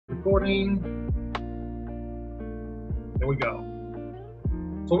Recording. There we go.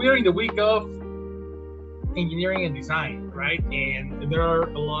 So we are in the week of engineering and design, right? And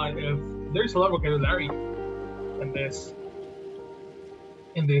there's a lot of vocabulary in this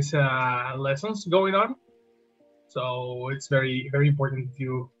lessons going on. So it's very, very important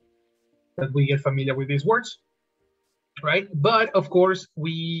that we get familiar with these words, right? But of course,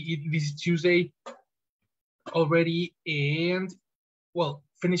 this is Tuesday already, and well,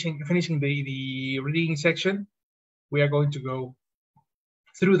 finishing the reading section, we are going to go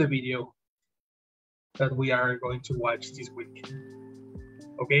through the video that we are going to watch this week.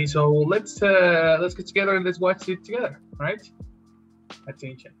 Okay, so let's get together and let's watch it together, right?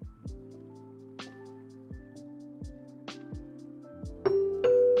 Attention.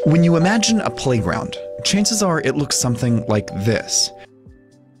 When you imagine a playground, chances are it looks something like this.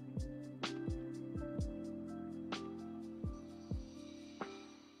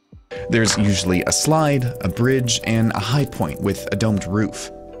 There's usually a slide, a bridge, and a high point with a domed roof.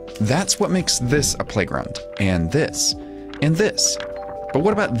 That's what makes this a playground, and this, and this. But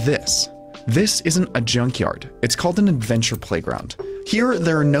what about this? This isn't a junkyard. It's called an adventure playground. Here,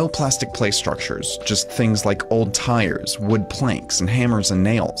 there are no plastic play structures, just things like old tires, wood planks, and hammers and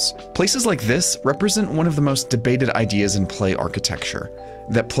nails. Places like this represent one of the most debated ideas in play architecture,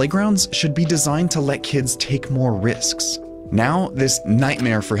 that playgrounds should be designed to let kids take more risks. Now, this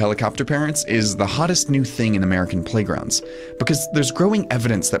nightmare for helicopter parents is the hottest new thing in American playgrounds, because there's growing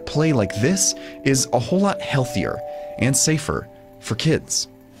evidence that play like this is a whole lot healthier and safer for kids.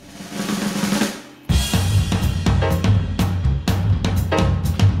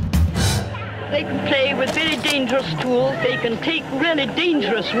 They can play with very dangerous tools. They can take really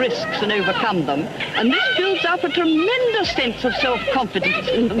dangerous risks and overcome them. And this builds up a tremendous sense of self-confidence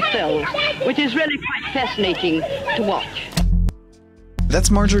in themselves, which is really quite fascinating to watch. That's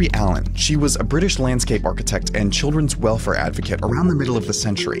Marjorie Allen. She was a British landscape architect and children's welfare advocate around the middle of the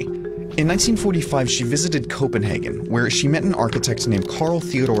century. In 1945, she visited Copenhagen, where she met an architect named Carl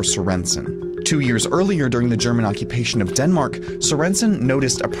Theodor Sørensen. 2 years earlier, during the German occupation of Denmark, Sørensen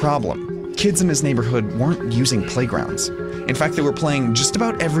noticed a problem. Kids in his neighborhood weren't using playgrounds. In fact, they were playing just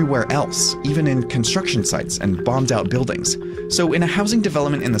about everywhere else, even in construction sites and bombed-out buildings. So in a housing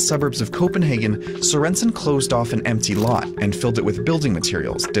development in the suburbs of Copenhagen, Sørensen closed off an empty lot and filled it with building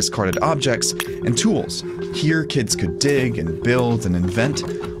materials, discarded objects, and tools. Here, kids could dig and build and invent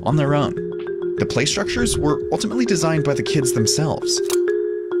on their own. The play structures were ultimately designed by the kids themselves.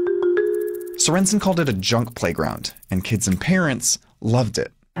 Sørensen called it a junk playground, and kids and parents loved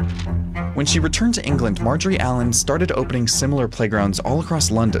it. When she returned to England, Marjorie Allen started opening similar playgrounds all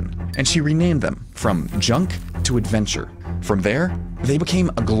across London, and she renamed them from junk to adventure. From there, they became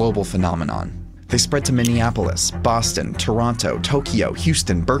a global phenomenon. They spread to Minneapolis, Boston, Toronto, Tokyo,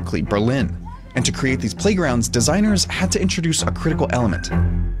 Houston, Berkeley, Berlin. And to create these playgrounds, designers had to introduce a critical element: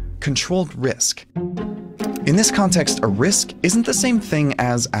 controlled risk. In this context, a risk isn't the same thing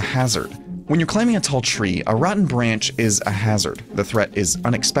as a hazard. When you're climbing a tall tree, a rotten branch is a hazard. The threat is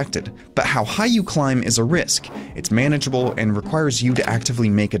unexpected. But how high you climb is a risk. It's manageable and requires you to actively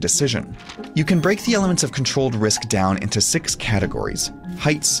make a decision. You can break the elements of controlled risk down into 6 categories: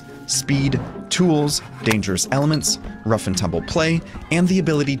 heights, speed, tools, dangerous elements, rough and tumble play, and the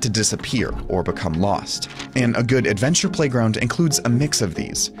ability to disappear or become lost. And a good adventure playground includes a mix of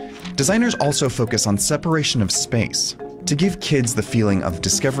these. Designers also focus on separation of space. To give kids the feeling of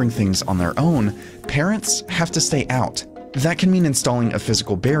discovering things on their own, parents have to stay out. That can mean installing a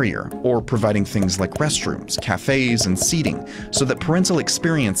physical barrier, or providing things like restrooms, cafes, and seating, so that parental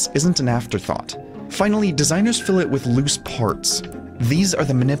experience isn't an afterthought. Finally, designers fill it with loose parts. These are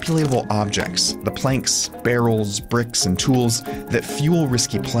the manipulatable objects, the planks, barrels, bricks, and tools that fuel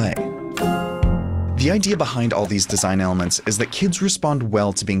risky play. The idea behind all these design elements is that kids respond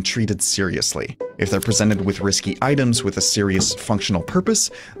well to being treated seriously. If they're presented with risky items with a serious functional purpose,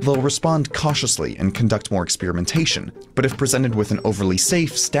 they'll respond cautiously and conduct more experimentation. But if presented with an overly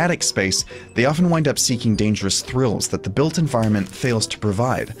safe, static space, they often wind up seeking dangerous thrills that the built environment fails to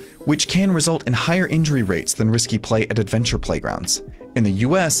provide, which can result in higher injury rates than risky play at adventure playgrounds. In the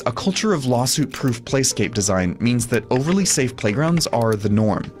US, a culture of lawsuit-proof playscape design means that overly safe playgrounds are the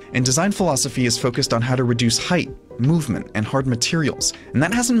norm, and design philosophy is focused on how to reduce height, movement, and hard materials, and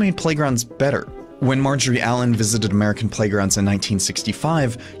that hasn't made playgrounds better. When Marjorie Allen visited American playgrounds in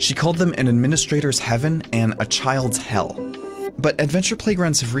 1965, she called them an administrator's heaven and a child's hell. But adventure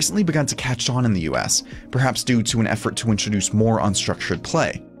playgrounds have recently begun to catch on in the US, perhaps due to an effort to introduce more unstructured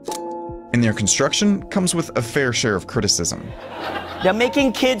play. And their construction comes with a fair share of criticism. They're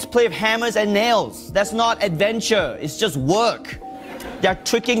making kids play with hammers and nails. That's not adventure, it's just work. They're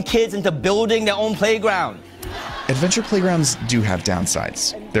tricking kids into building their own playground. Adventure playgrounds do have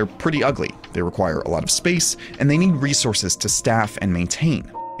downsides. They're pretty ugly, they require a lot of space, and they need resources to staff and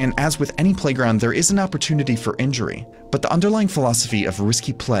maintain. And as with any playground, there is an opportunity for injury. But the underlying philosophy of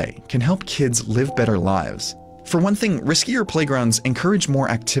risky play can help kids live better lives. For one thing, riskier playgrounds encourage more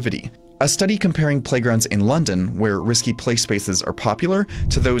activity. A study comparing playgrounds in London, where risky play spaces are popular,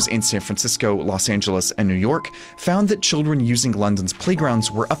 to those in San Francisco, Los Angeles, and New York, found that children using London's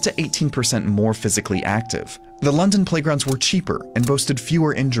playgrounds were up to 18% more physically active. The London playgrounds were cheaper and boasted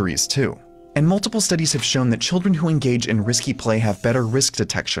fewer injuries too. And multiple studies have shown that children who engage in risky play have better risk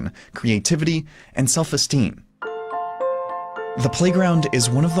detection, creativity, and self-esteem. The playground is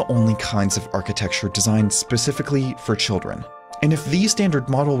one of the only kinds of architecture designed specifically for children. And if the standard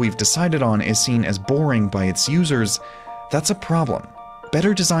model we've decided on is seen as boring by its users, that's a problem.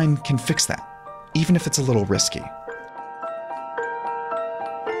 Better design can fix that, even if it's a little risky.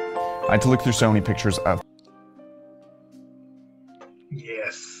 I had to look through so many pictures of...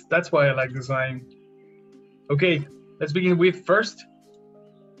 Yes, that's why I like design. Okay, let's begin with first,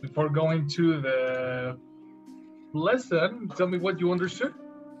 before going to the lesson, tell me what you understood.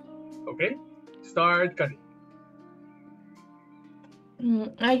 Okay, start, Kari.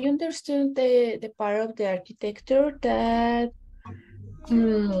 I understood the part of the architecture that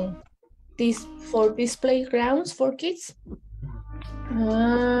these playgrounds for kids,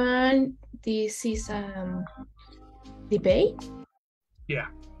 and this is debate. Yeah.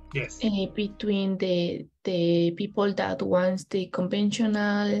 Yes. Between the people that wants the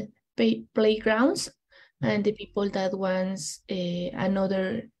conventional playgrounds and the people that wants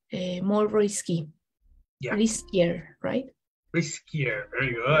another more risky, riskier, right? Riskier,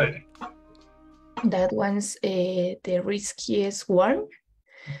 very good. That one's the riskiest one.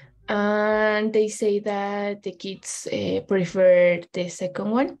 And they say that the kids prefer the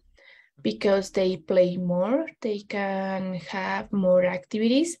second one because they play more, they can have more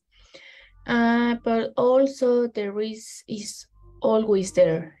activities, but also the risk is always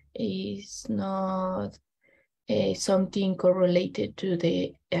there. It's not something correlated to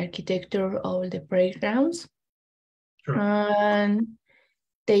the architecture of the playgrounds. Sure. And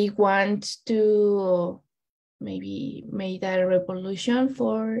they want to maybe make a revolution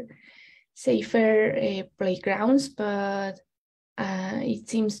for safer playgrounds, but it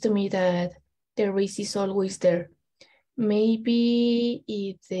seems to me that the risk is always there. Maybe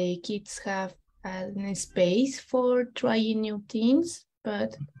if the kids have a space for trying new things,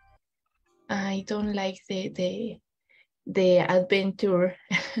 but I don't like the adventure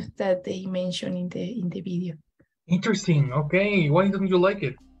that they mentioned in the video. Interesting. Okay, why don't you like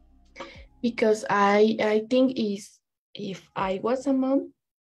it? Because I think if I was a mom,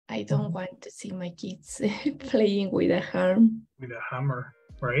 I don't want to see my kids playing with a hammer. With a hammer,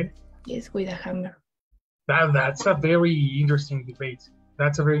 right? Yes, with a hammer. That's a very interesting debate.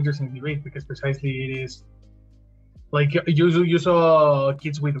 That's a very interesting debate because precisely it is like you saw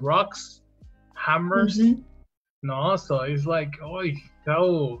kids with rocks, hammers. Mm-hmm. No, so it's like, oh,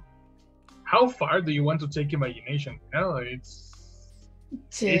 how far do you want to take imagination? You know, it's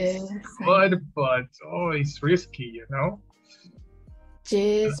good, but it's risky, you know?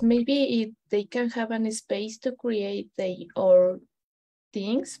 Yes, maybe if they can have a space to create their own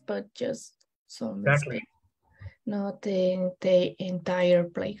things, but just some space, not the entire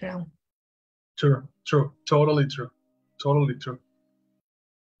playground. True, totally true.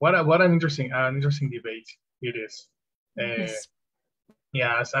 What an interesting debate it is. Yes.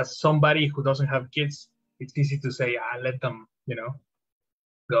 Yeah, as somebody who doesn't have kids, it's easy to say, let them,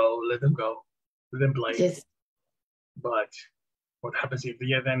 go, let them play. Yes. But what happens if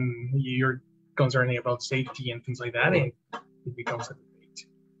then you're concerning about safety and things like that, and it becomes a debate.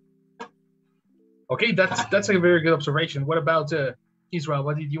 Okay, that's a very good observation. What about Israel?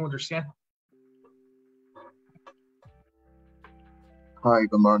 What did you understand? Hi,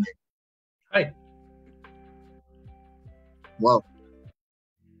 good morning. Hi. Well,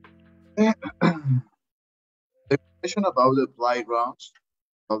 the information about the playgrounds,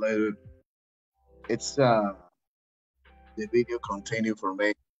 it's the video contains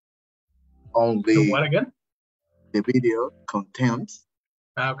information only. The what again? The video contains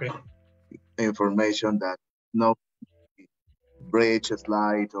information that no bridge,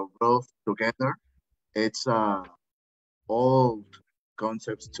 slide, or growth together. It's old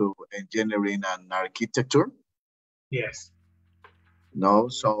concepts to engineering and architecture. Yes. No,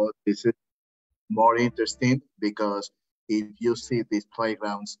 so this is more interesting because if you see these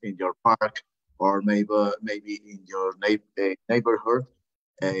playgrounds in your park or maybe in your neighborhood,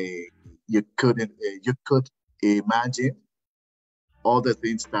 you could imagine all the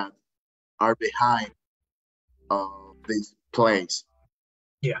things that are behind this place.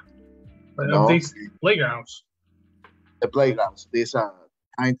 Yeah. No? These playgrounds. The playgrounds, these are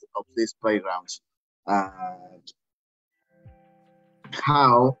kind of these playgrounds, and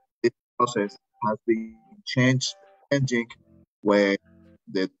how this process has been changing with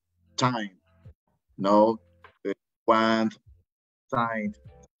the time. No, one signed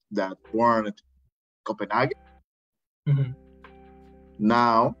that weren't Copenhagen. Mm-hmm.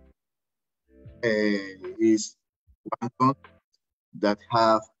 Now is one concept that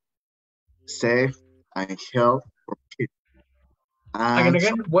have safe and health for kids. And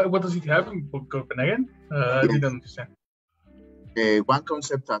Again, what does it have in Copenhagen? I didn't understand. One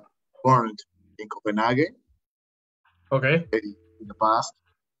concept that weren't in Copenhagen, Okay, in the past,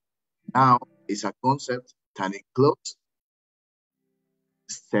 now is a concept that includes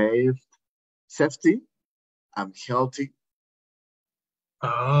safety and healthy.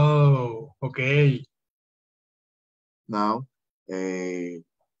 Oh, okay. Now,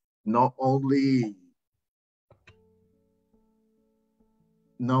 not only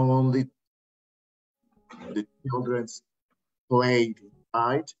the children's played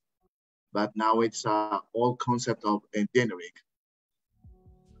inside, but now it's a old concept of engineering.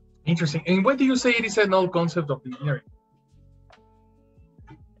 Interesting. And why do you say it is an old concept of engineering?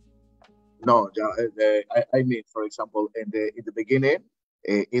 No, I mean, for example, in the beginning,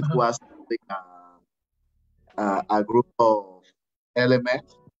 it was like a group of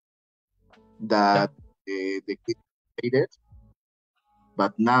elements that the kids created,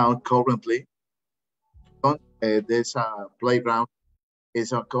 but now currently, this playground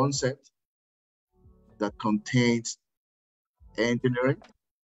is a concept that contains engineering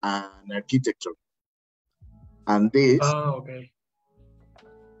and architecture, and this. Oh, okay.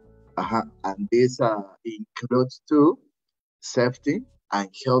 And this includes too safety and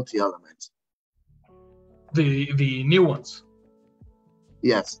healthy elements. The new ones.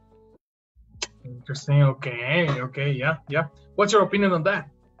 Yes. Interesting. Okay. Yeah. What's your opinion on that?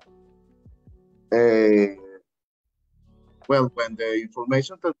 Well, when the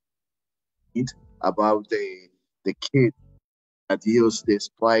information about the kids that use these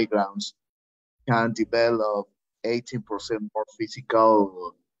playgrounds can develop 18% more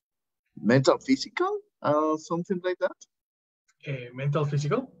mental physical, something like that. Mental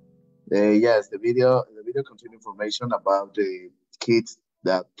physical? Yes, the video contains information about the kids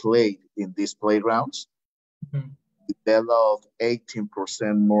that played in these playgrounds. Mm-hmm. Developed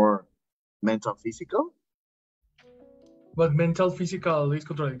 18% more mental physical. But mental physical is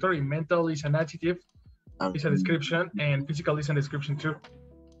contradictory. Mental is an adjective, is a description, and physical is a description too.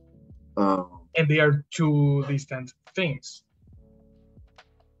 And they are two distant things.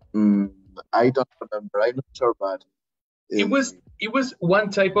 I don't remember. I'm not sure, but it was one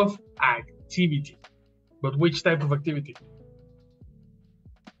type of activity. But which type of activity?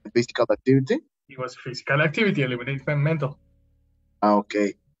 Physical activity? It was physical activity, eliminated from mental.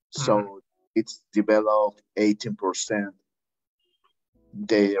 Okay, so it's developed 18%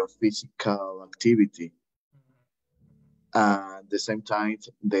 their physical activity. And at the same time,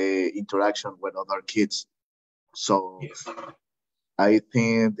 the interaction with other kids. So yes. I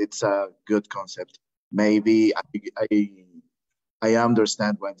think it's a good concept. Maybe I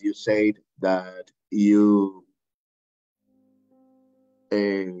understand when you said that you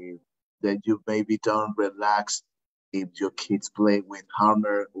maybe don't relax if your kids play with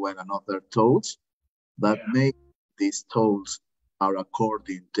hammer when another toys, but maybe these toys are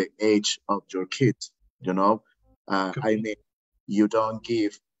according to the age of your kids. You know, I mean, you don't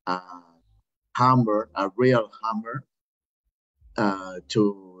give a hammer, a real hammer,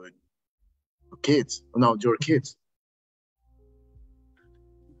 to kids. No, your kids.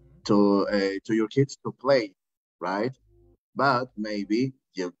 To your kids to play, right? But maybe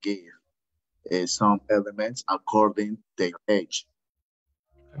you give some elements according to their age.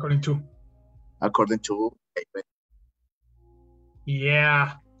 According to.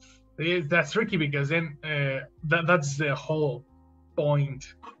 Yeah, that's tricky because then that's the whole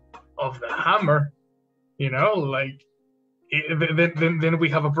point of the hammer. You know, like then we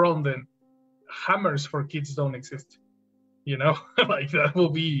have a problem. Then hammers for kids don't exist. You know, like that will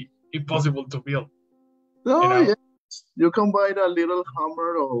be impossible to build. No, you know? Yes. You can buy a little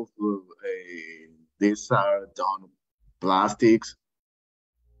hammer of these are done plastics.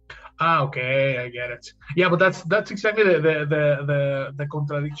 Okay, I get it. Yeah, but that's exactly the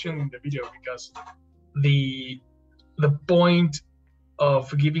contradiction in the video, because the point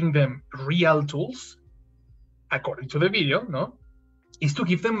of giving them real tools, according to the video, no, is to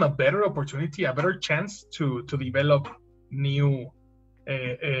give them a better opportunity, a better chance to develop new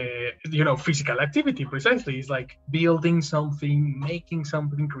physical activity. Precisely, it's like building something, making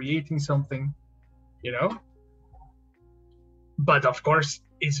something, creating something, But of course,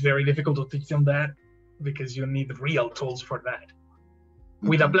 it's very difficult to teach them that because you need real tools for that.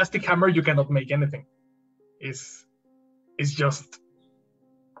 With a plastic hammer, you cannot make anything. It's just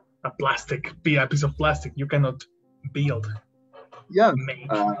a piece of plastic. You cannot build. Yeah, make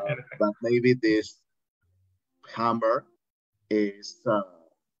anything. But maybe this hammer is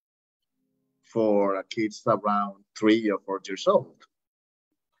for kids around 3 or 4 years old.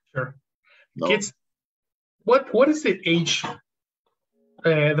 Sure. No? Kids, what is the age,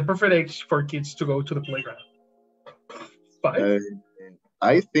 the perfect age for kids to go to the playground? 5?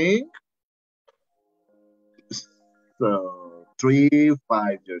 I think so. 3,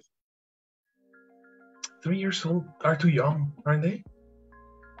 5 years. 3 years old are too young, aren't they?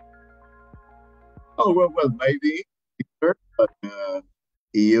 Oh well, maybe, but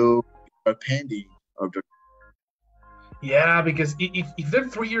you are pending of the. Yeah, because if they're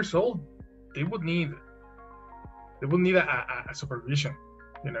 3 years old, they would need a supervision,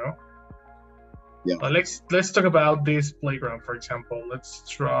 Yeah. Let's talk about this playground, for example. Let's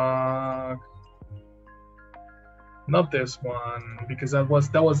try not this one, because that was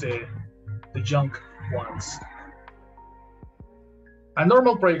the junk ones. A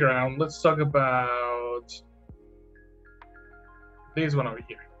normal playground. Let's talk about this one over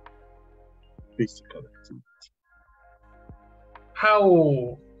here. Physical.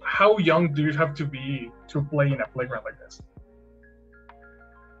 How young do you have to be to play in a playground like this?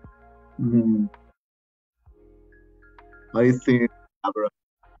 I think around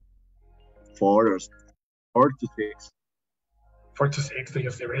 4 to 6. 4 to 6. Do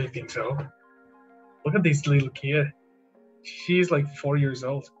you really think so? Look at this little kid. She's like 4 years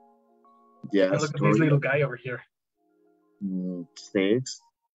old. Yes. And look at this little guy over here. 6,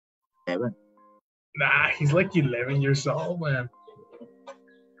 7. Nah, he's like 11 years old, man.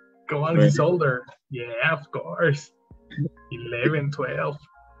 Go on, he's older. Yeah, of course. 11, 12.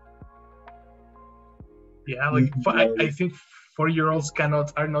 Yeah, like I think 4-year-olds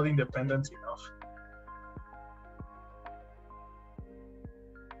are not independent enough.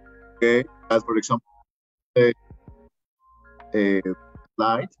 Okay, as for example,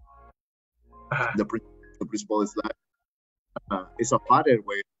 slide. The principal slide is a father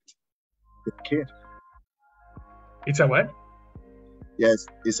with the kid. It's a what? Yes,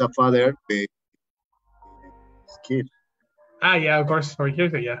 it's a father with his kid. Yeah, of course. Over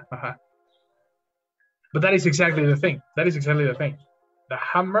here, yeah. But that is exactly the thing. The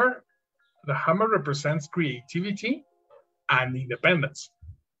hammer represents creativity and independence.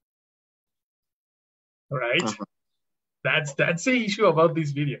 Right? That's the issue about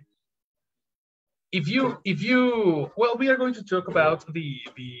this video. If you we are going to talk about the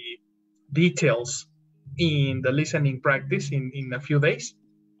details in the listening practice in a few days,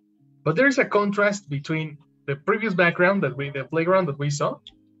 but there is a contrast between the previous background the playground that we saw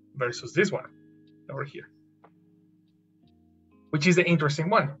versus this one over here, which is the interesting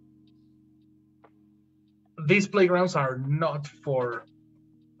one. These playgrounds are not for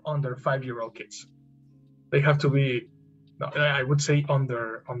under 5-year-old kids. They have to be, I would say,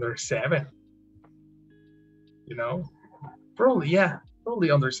 under 7. Probably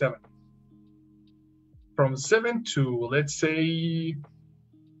under 7. From 7 to, let's say,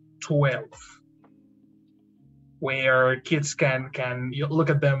 12, where kids can look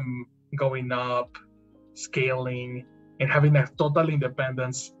at them going up, scaling, and having a total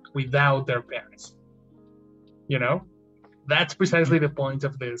independence without their parents. That's precisely the point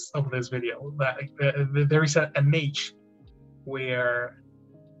of this video. That there is an age where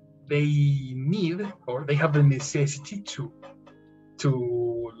they need, or they have the necessity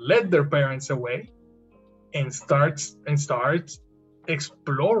to let their parents away and start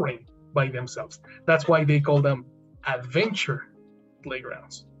exploring by themselves. That's why they call them adventure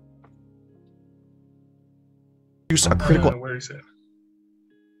playgrounds. Use a critical. Where is it?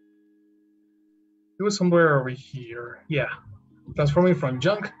 It was somewhere over here. Yeah, transforming from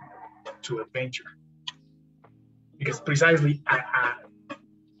junk to adventure. Because precisely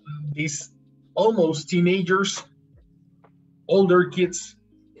these almost teenagers, older kids,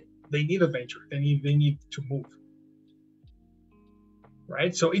 they need adventure. They need to move.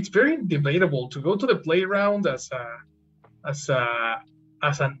 Right? So it's very debatable to go to the playground as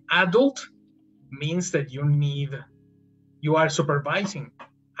an adult means that you are supervising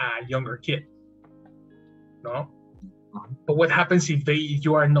a younger kid. No? But what happens if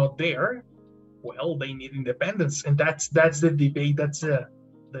you are not there? Well, they need independence, and that's the debate. That's the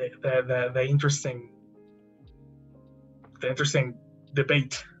interesting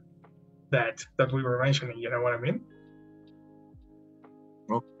debate that we were mentioning. You know what I mean?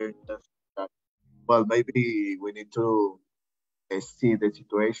 Okay. Well, maybe we need to see the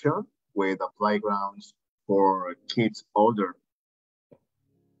situation with the playgrounds for kids older.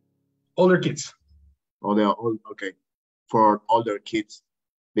 Older kids. Okay, for older kids,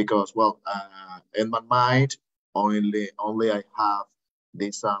 because well, in my mind, only I have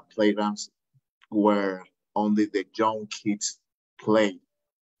these playgrounds where only the young kids play.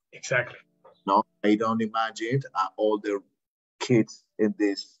 Exactly. No, I don't imagine older kids in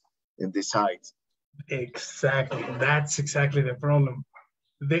this site. Exactly. That's exactly the problem.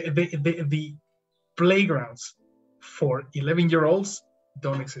 The playgrounds for 11-year-olds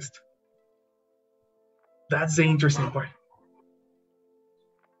don't exist. That's the interesting part.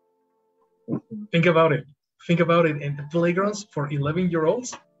 Think about it. And the playgrounds for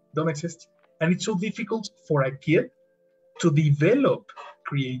 11-year-olds don't exist. And it's so difficult for a kid to develop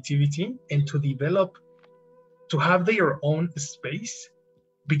creativity and to have their own space,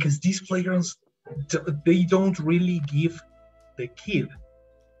 because these playgrounds, they don't really give the kid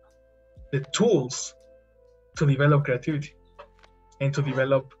the tools to develop creativity and to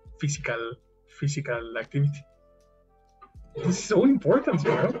develop physical activity. This is so important,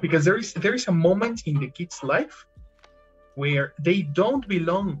 because there is a moment in the kid's life where they don't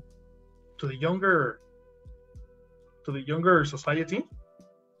belong to the younger society,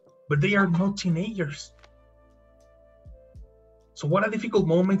 but they are not teenagers. So what a difficult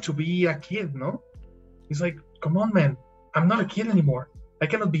moment to be a kid, no? It's like, come on, man, I'm not a kid anymore. I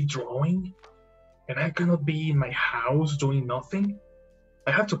cannot be drawing, and I cannot be in my house doing nothing.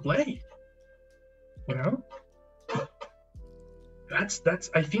 I have to play,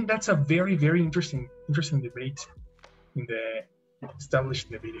 I think that's a very, very interesting debate in the established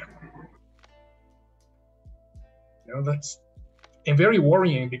in the video. That's and very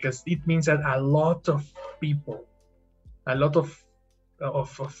worrying, because it means that a lot of people, a lot of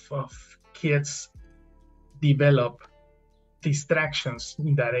kids develop distractions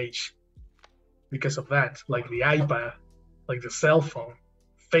in that age because of that, like the iPad, like the cell phone,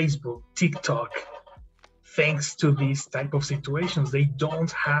 Facebook, TikTok. Thanks to these type of situations, they don't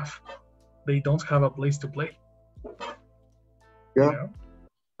have a place to play. Yeah.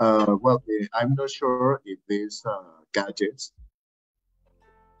 Well, I'm not sure if these gadgets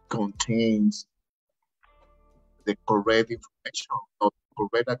contains the correct information or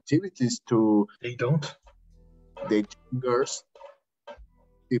correct activities to the youngers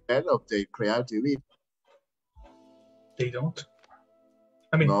develop their creativity. They don't.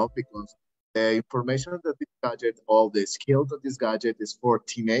 I mean, no, because the information that this gadget, all the skill that this gadget is for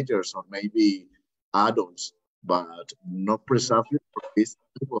teenagers or maybe adults, but not precisely for this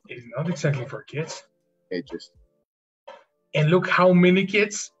people. It's not exactly for kids. Ages. And look how many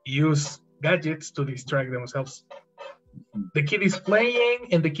kids use gadgets to distract themselves. Mm-hmm. The kid is playing,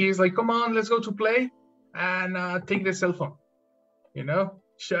 and the kid is like, come on, let's go to play, and take the cell phone.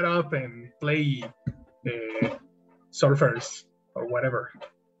 Shut up and play surfers or whatever.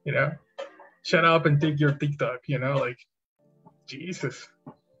 Shut up and take your TikTok, like, Jesus.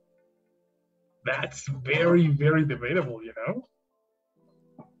 That's very, very debatable,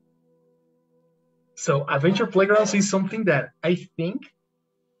 So adventure playgrounds is something that I think,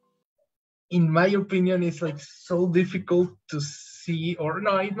 in my opinion, is like so difficult to see, or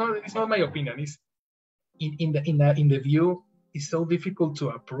no, it's not my opinion. It's in the view, it's so difficult to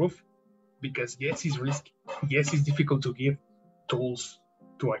approve, because yes, it's risky. Yes, it's difficult to give tools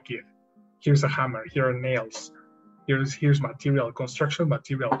to a kid. Here's a hammer, here are nails, here's material, construction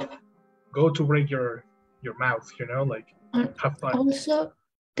material. Go to break your mouth, have fun. Also,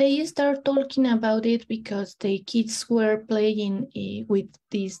 they start talking about it because the kids were playing with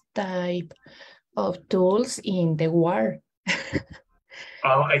this type of tools in the war.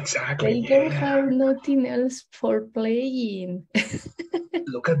 Oh, exactly. They don't have nothing else for playing.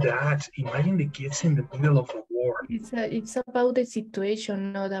 Look at that. Imagine the kids in the middle of a war. It's about the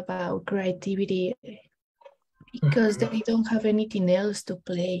situation, not about creativity, because they don't have anything else to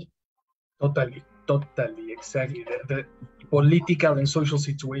play. Totally, exactly. The political and social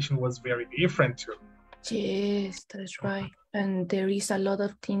situation was very different too. Yes, that's right. And there is a lot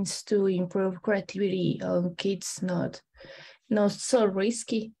of things to improve creativity on kids, not so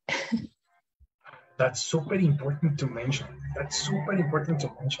risky. That's super important to mention.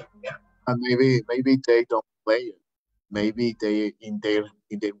 Yeah. And maybe they don't play it. Maybe they in their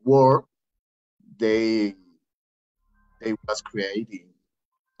work they was creating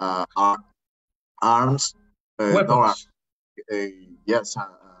arms, weapons. Yes,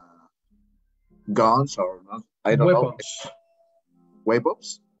 guns or not. I don't weapons. know.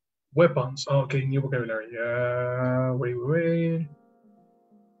 Weapons? Weapons. Okay, new vocabulary. Wait.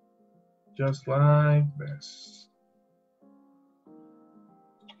 Just like this.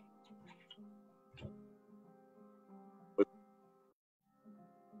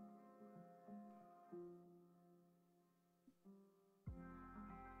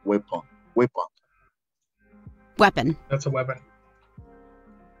 Weapon. Weapon. That's a weapon.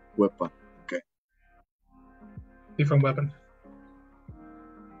 Weapon. Okay. Different weapon.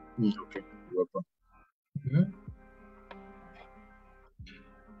 Okay. Weapon. Mm-hmm.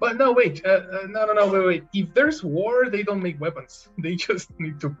 But no, wait. Wait. If there's war, they don't make weapons. They just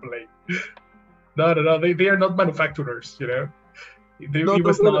need to play. No. They are not manufacturers, you know. It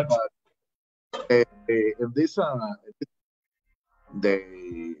was not. In this,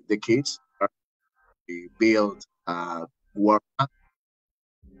 the kids build war.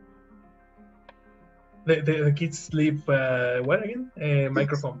 The kids leave what again?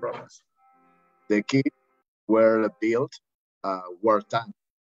 Microphone problems. The kids were built war tank.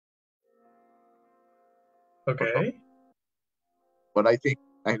 Okay. But I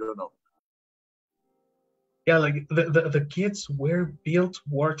don't know. Yeah, like the kids were built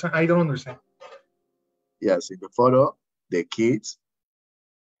war tank. I don't understand. Yes, in the photo, the kids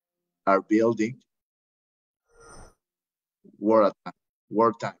are building war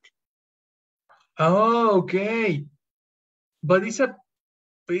tank. Oh, okay. But it's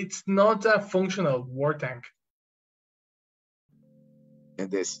not a functional war tank.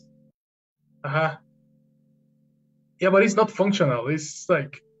 And this. Uh-huh. Yeah, but it's not functional. It's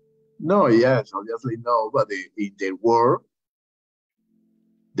like. No, yes, obviously no, but in the war,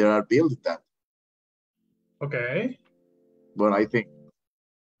 they are building that. Okay. But I think.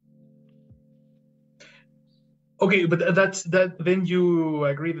 Okay, but that's that. Then you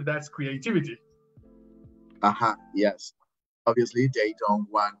agree that that's creativity. Yes. Obviously, they don't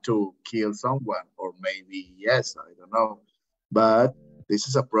want to kill someone, or maybe yes, I don't know. But this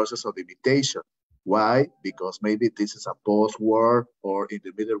is a process of imitation. Why? Because maybe this is a post-war or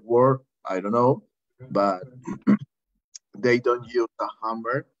intermediate war, I don't know. But they don't use a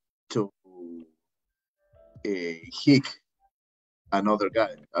hammer to hit another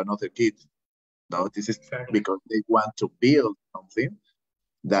kid. No, this is exactly because they want to build something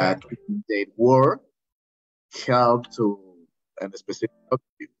that they war help to a specific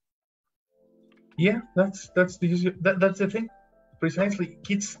objective. Yeah, that's the thing. Precisely,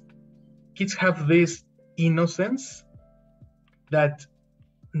 kids have this innocence that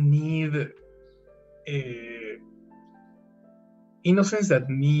need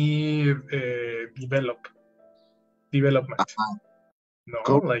development.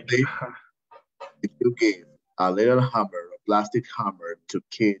 No, like if you give a little hammer, a plastic hammer, to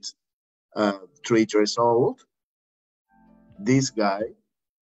kids 3 years old, this guy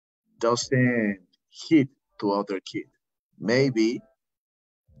doesn't hit to other kids. Maybe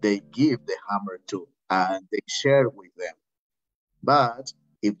they give the hammer to and they share with them. But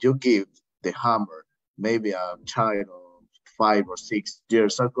if you give the hammer, maybe a child of 5 or 6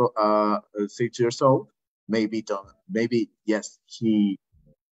 years ago, 6 years old, maybe yes, he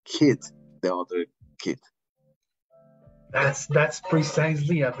hit the other kid. That's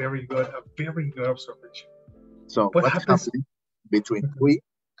precisely a very good observation. So what happens between 3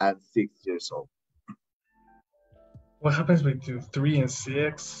 and 6 years old? What happens between 3 and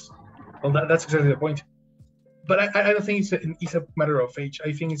 6? Well, that's exactly the point. But I don't think it's a matter of age.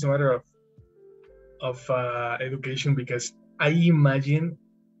 I think it's a matter of education, because I imagine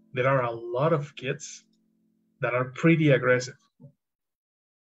there are a lot of kids that are pretty aggressive.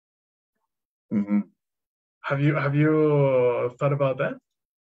 Mm-hmm. Have you thought about that?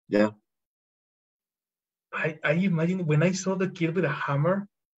 Yeah. I imagine when I saw the kid with a hammer,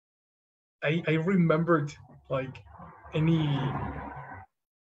 I remembered like you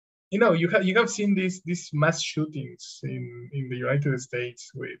have seen these mass shootings in the United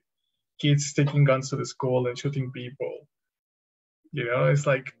States with kids taking guns to the school and shooting people. It's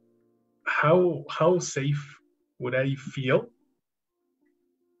like how safe would I feel?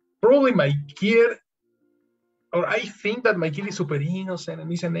 Probably my kid, or I think that my kid is super innocent and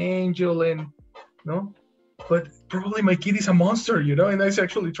he's an angel, and but probably my kid is a monster, and he's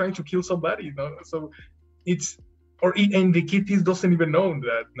actually trying to kill somebody, so and the kid doesn't even know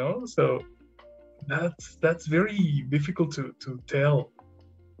that, so that's very difficult to tell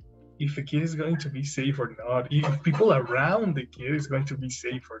if a kid is going to be safe or not, if people around the kid is going to be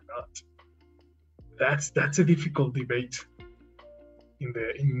safe or not. That's a difficult debate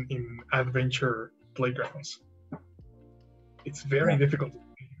in adventure playgrounds. It's very difficult.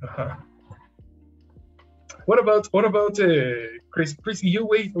 What about Chris? Chris, you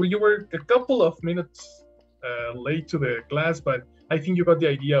were a couple of minutes late to the class, but I think you got the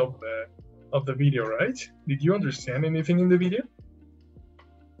idea of the video, right? Did you understand anything in the video?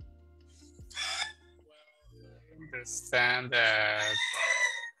 I understand that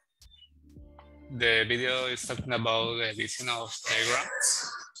the video is talking about the vision of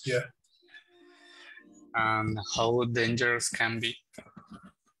playgrounds. Yeah. And how dangerous can be.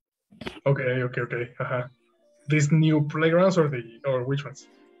 Okay. These new playgrounds or which ones?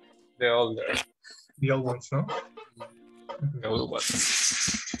 The older. The old ones, no? The old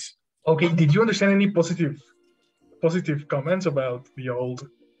ones. Okay, did you understand any positive comments about the old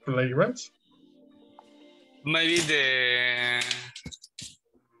playgrounds? Maybe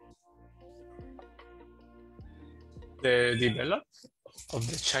the develop of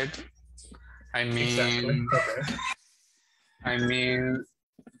the child. I mean, exactly. Okay. I mean,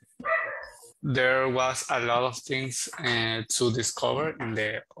 there was a lot of things to discover in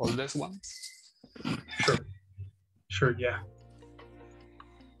the oldest ones. Sure, yeah.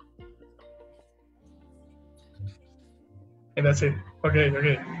 And that's it. Okay.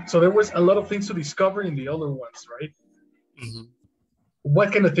 So there was a lot of things to discover in the older ones, right? Mm-hmm.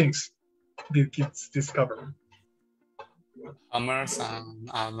 What kind of things did kids discover? Hammers and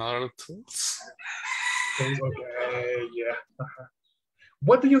other tools. Okay, yeah. Uh-huh.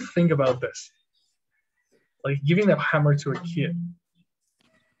 What do you think about this? Like giving a hammer to a kid?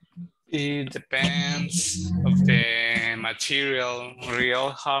 It depends of the material.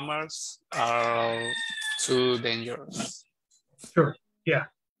 Real hammers are too dangerous. Sure, yeah.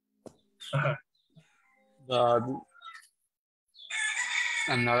 Uh-huh. But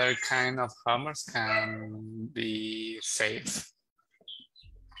another kind of hammers can be safe.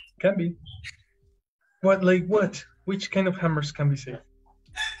 Can be. What, like what? Which kind of hammers can be safe?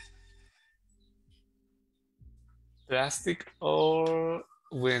 Plastic or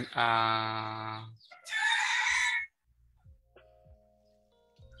with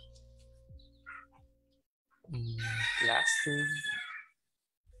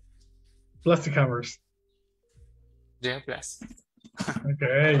plastic hammers. Yeah, plastic.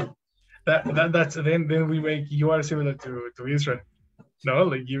 Okay, that's then we make you are similar to Israel, no?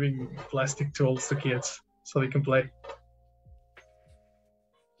 Like giving plastic tools to kids so they can play.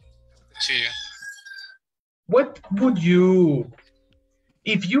 Yeah. What would you,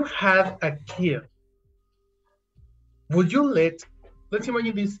 if you had a kid, would you let's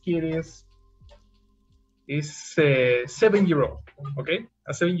imagine this kid is a 7-year-old, okay?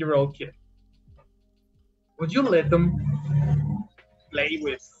 A 7-year-old kid. Would you let them play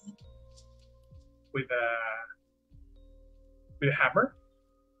with a hammer?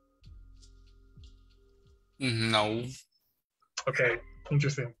 No. Okay,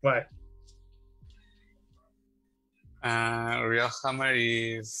 interesting. Why? Real hammer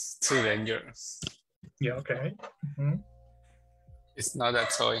is too dangerous. Yeah, okay. Mm-hmm. It's not a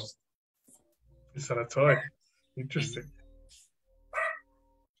toy. It's not a toy. Interesting.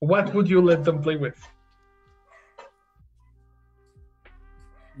 What would you let them play with?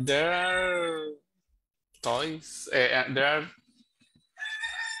 There are toys. There are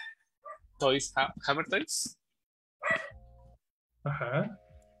toys, hammer toys. Uh-huh.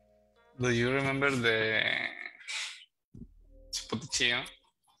 Do you remember the chipotichillo?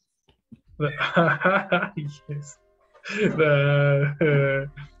 Yes. The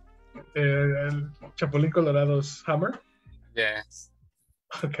Chapulín Colorado's hammer? Yes.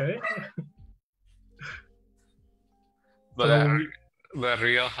 Okay. But the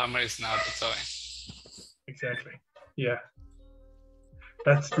real hammer is not a toy. Exactly. Yeah.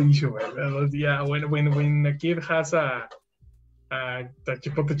 That's the issue, man. Yeah, when a kid has a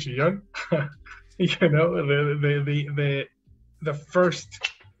chipote chillón, you know, the first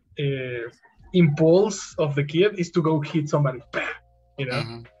impulse of the kid is to go hit somebody. You know.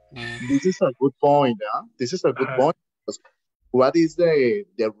 Mm-hmm. Mm-hmm. This is a good point. Yeah? This is a good point. What is the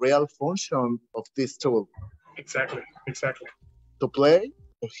real function of this tool? Exactly. To play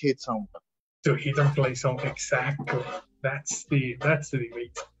or hit someone? To hit and play someone. Exactly. That's the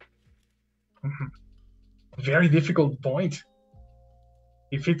debate. Mm-hmm. Very difficult point.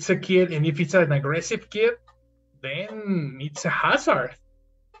 If it's a kid and if it's an aggressive kid, then it's a hazard.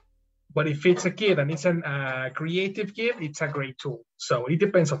 But if it's a kid and it's a creative kid, it's a great tool. So it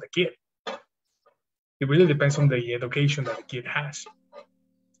depends on the kid. It really depends on the education that the kid has.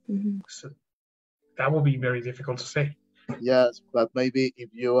 Mm-hmm. So that will be very difficult to say. Yes, but maybe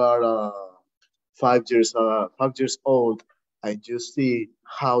if you are 5 years old and you see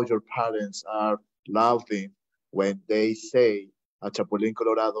how your parents are laughing when they say a Chapulín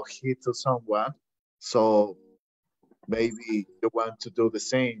Colorado hit to someone, so maybe you want to do the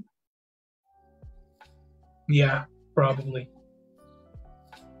same. Yeah, probably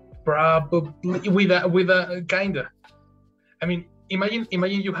with a kinda. I mean, imagine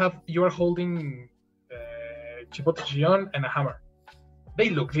you are holding chipotle chillon and a hammer. They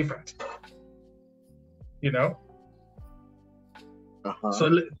look different, you know. So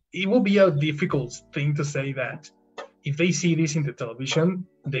it will be a difficult thing to say that if they see this in the television,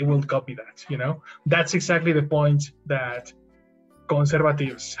 they will copy that, you know. That's exactly the point that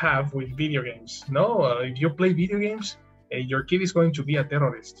conservatives have with video games. No, if you play video games, your kid is going to be a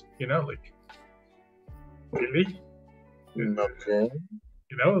terrorist, you know, like, really? Okay.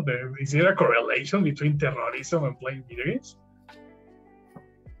 You know, is there a correlation between terrorism and playing video games?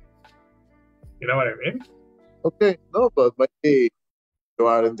 You know what I mean? Okay, no, but maybe you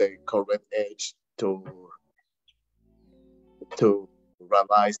are in the correct age to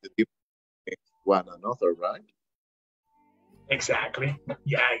realize the difference in one another, right? Exactly.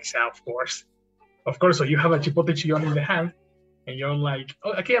 Yeah, of course. Of course, so you have a chipotle chillon in the hand, and you're like,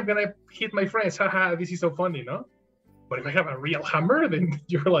 oh, okay, I'm gonna hit my friends. Haha, this is so funny, no? But if I have a real hammer, then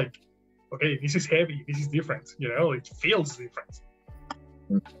you're like, okay, this is heavy, this is different, you know, it feels different.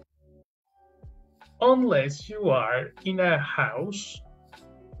 Unless you are in a house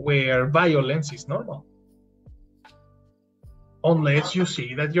where violence is normal. Unless you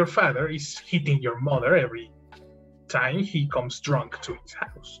see that your father is hitting your mother every time he comes drunk to his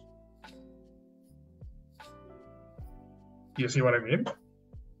house. You see what I mean?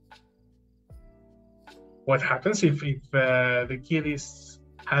 What happens if the kid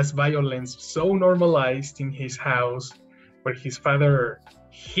has violence so normalized in his house, where his father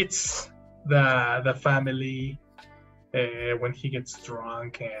hits the family when he gets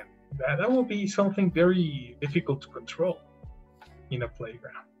drunk, and that will be something very difficult to control in a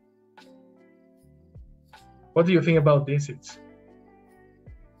playground. What do you think about this?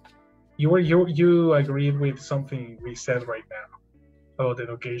 You agreed with something we said right now about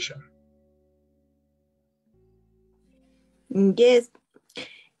education. Yes,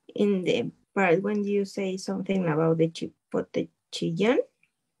 in the part when you say something about the chipotle chillon,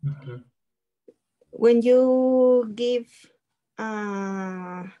 when you give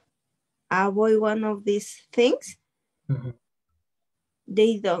a boy one of these things,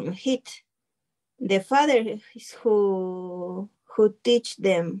 they don't hit. The father is who teach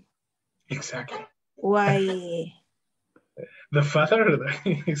them. Exactly. Why? The father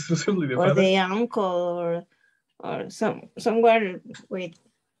is usually the or father. The uncle or someone with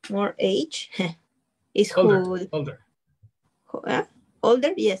more age is older.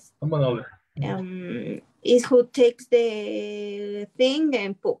 Older, yes. Someone older. Is who takes the thing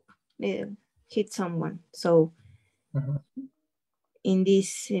and hit someone. So in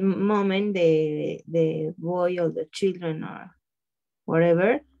this moment, the boy or the children or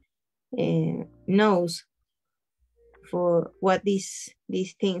whatever knows for what this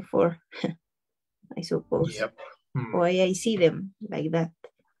thing for, I suppose. Yep. Why I see them like that.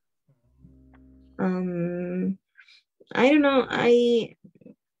 I don't know.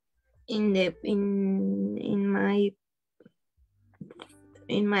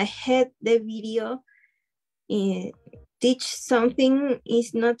 In my head, the video teach something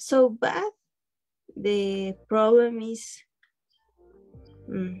is not so bad. The problem is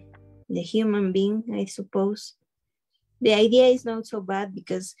the human being, I suppose. The idea is not so bad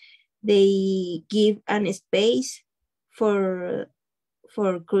because they give an space for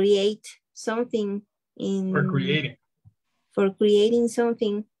create something for creating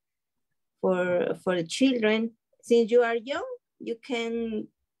something for the children. Since you are young, you can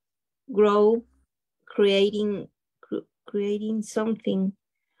grow creating something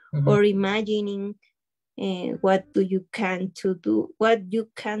or imagining what you can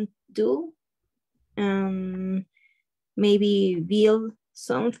do, maybe build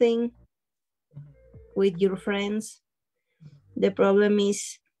something with your friends. The problem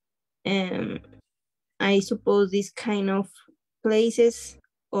is, I suppose this kind of places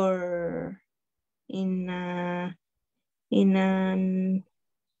or in an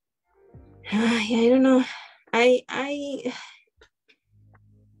I don't know. I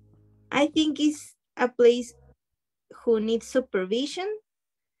think it's a place who needs supervision,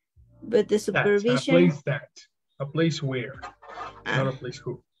 but the supervision. A place where, not a place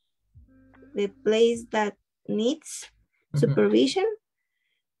who. The place that needs supervision,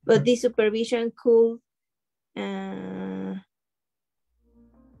 but the supervision could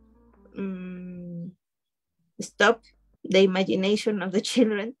stop the imagination of the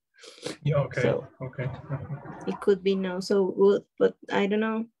children. Yeah, okay. So okay. It could be not so good, but I don't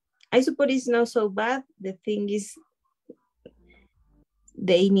know. I suppose it's not so bad. The thing is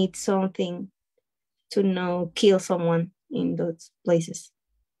they need something to know, kill someone in those places,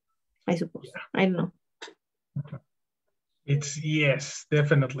 I suppose. Yeah. I don't know. It's, yes,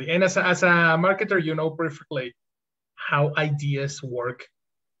 definitely. And as a marketer, you know perfectly how ideas work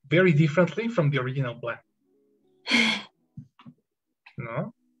very differently from the original plan.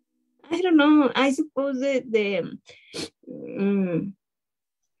 No? I don't know. I suppose that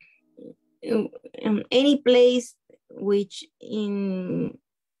any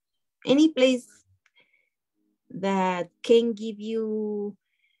place that can give you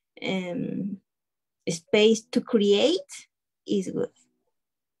space to create is good.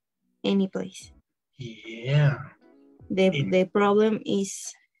 Any place. Yeah. The problem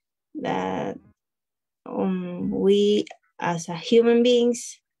is that we as a human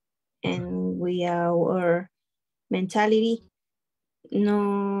beings and we our mentality,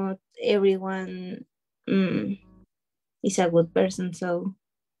 not everyone is a good person, so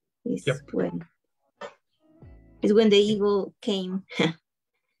it's when the evil came.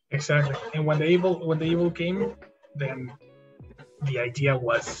 Exactly. And when the evil came, then the idea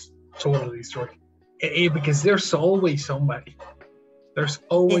was totally destroyed. Because there's always somebody. There's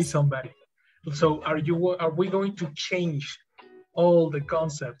always somebody. So are we going to change all the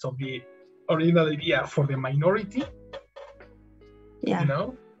concepts of the original idea for the minority? Yeah. You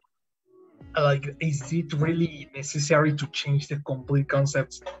know? Like, is it really necessary to change the complete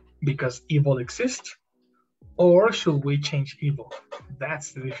concepts because evil exists? Or should we change evil?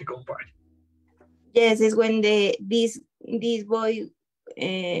 That's the difficult part. Yes, it's when this boy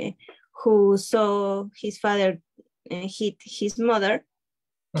who saw his father hit his mother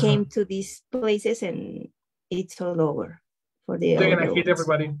came to these places, and it's all over for the They're older gonna hit ones.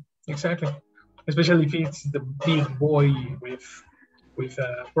 everybody. Exactly. Especially if it's the big boy with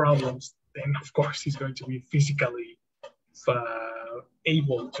problems, then of course he's going to be physically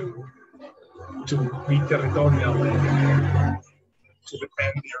able to be territorial and to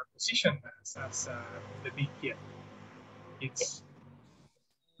defend their position as the big kid. It's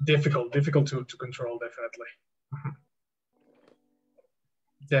difficult to control, definitely.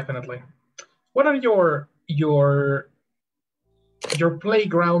 Definitely. What are your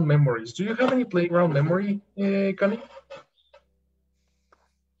playground memories? Do you have any playground memory, Connie?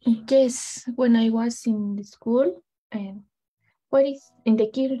 Yes, when I was in the school, in the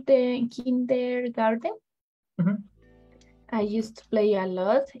kindergarten, I used to play a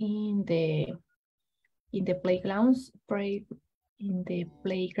lot in the playgrounds, in the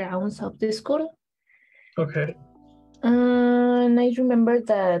playgrounds of the school. Okay. And I remember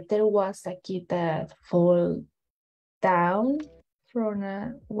that there was a kid that fell down from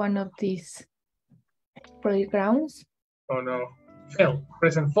one of these playgrounds. Oh no. Fell.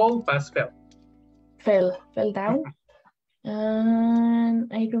 Present fall, past fell. Fell down.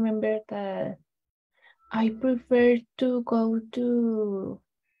 And I remember that I prefer to go to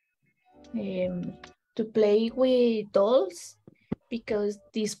play with dolls because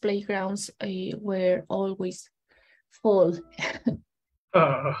these playgrounds were always full.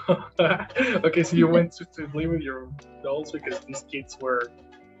 Okay, so you went to play with your dolls because these kids were...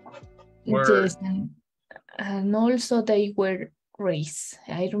 Yes, and also they were race.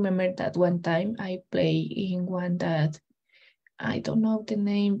 I remember that one time I played in one that I don't know the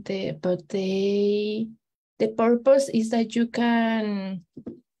name, but the purpose is that you can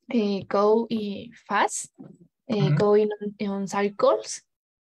go fast, going on circles,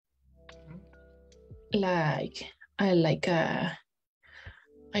 like I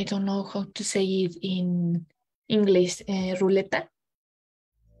don't know how to say it in English, roulette.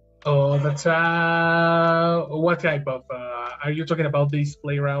 Oh, that's what type of? Are you talking about this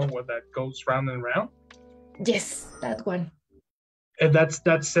playground where that goes round and round? Yes, that one. That's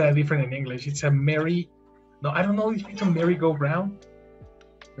different in English. It's a merry. No, I don't know if it's a merry-go-round.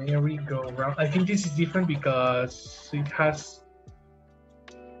 Merry-go-round. I think this is different because it has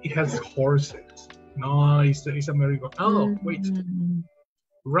horses. No, it's a merry-go. Oh, wait.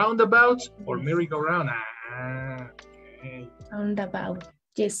 Roundabout or merry-go-round? Okay. Roundabout.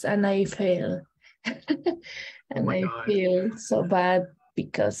 Yes, and I fell. And I God. feel so bad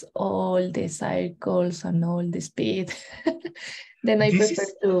because all the cycles and all the speed. Then I prefer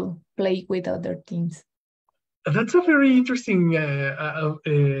to play with other things. That's a very interesting that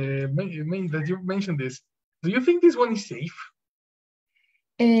you mentioned this. Do you think this one is safe?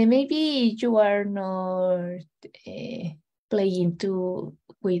 Maybe you are not playing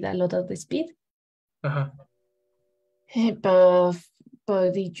with a lot of the speed.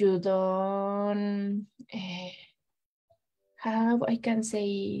 But if you don't, how I can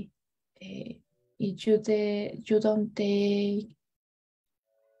say, if you don't take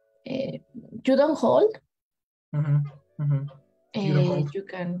you don't hold, You don't hold. you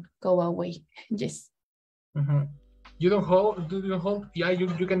can go away. Yes. You don't hold. Do you hold? Yeah,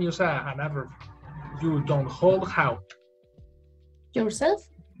 you can use an adverb. You don't hold how? Yourself?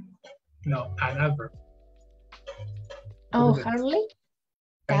 No, an adverb. Oh, hardly?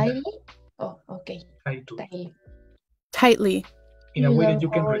 Kinda. Tightly? Oh, okay. Tightly. Tightly. In a way that don't you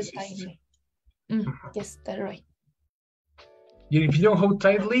can hold resist. tightly. Yes, that's right. If you don't hold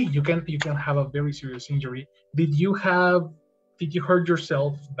tightly, you can have a very serious injury. Did you hurt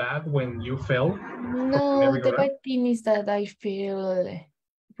yourself bad when you fell? No, the bad thing is that I feel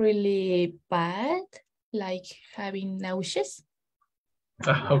really bad, like having nauseous.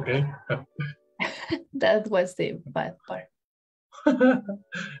 Okay. That was the bad part.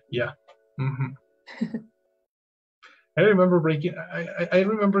 Yeah. I remember breaking. I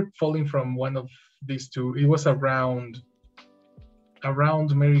remember falling from one of these two. It was around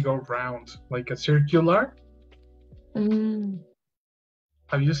merry-go-round, like a circular.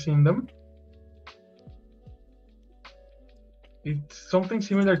 Have you seen them? It's something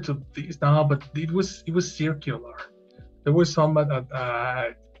similar to this now, but it was circular. There were some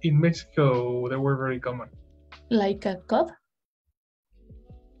in Mexico. They were very common. Like a cup?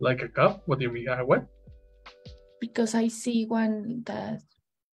 Like a cup? What do you mean? What? Because I see one that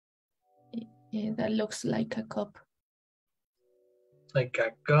looks like a cup. Like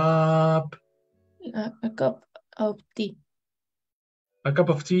a cup. A cup of tea. A cup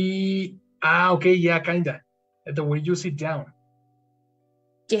of tea. Okay, yeah, kinda. The way you sit down.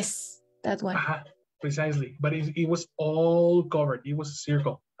 Yes, that one. Precisely. But it was all covered. It was a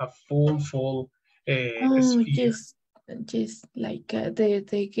circle, a full Oh, sphere. yes, like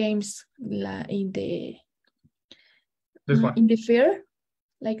the games in the This one. in the fair,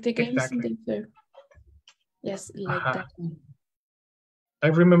 like the games Exactly. in the fair. Yes, like that one. I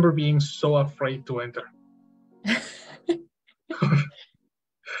remember being so afraid to enter.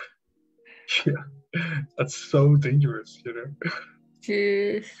 Yeah, that's so dangerous, you know.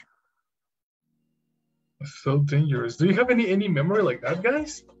 Yes. So dangerous. Do you have any memory like that,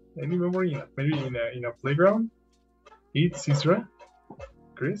 guys? Any memory maybe in a playground? Cicera?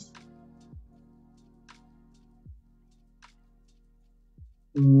 Chris?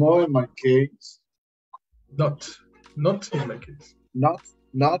 No, in my case. Not in my case. Not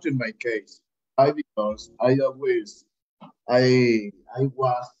in my case. Because I was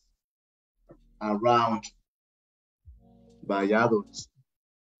around by adults.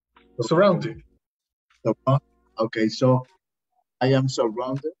 Surrounded. Okay, so I am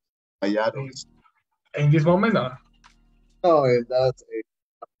surrounded by adults. In this moment, No, that I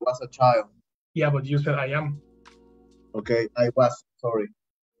was a child. Yeah, but you said I am. Okay, I was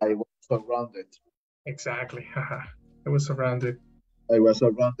surrounded. Exactly. I was surrounded. I was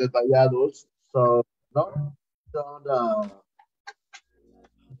surrounded by adults, so no,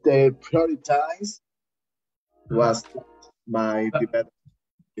 the prioritize was my development.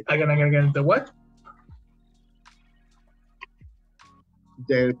 Again, the what?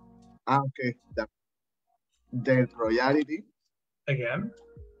 The priority. Again?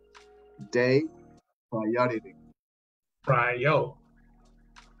 The priority. Priority.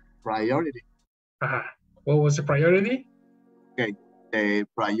 What was the priority? Okay, the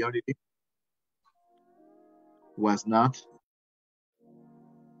priority was not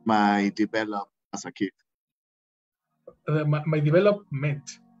my development as a kid. My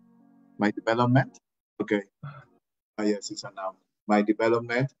development. My development? Okay. Yes, it's a noun. My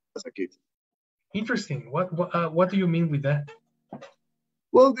development as a kid. Interesting. What do you mean with that?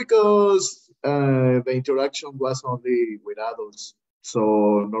 Well, because the interaction was only with adults.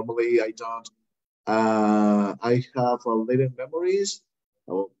 So normally I don't. I have a little memories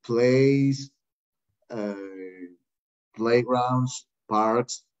of plays, playgrounds,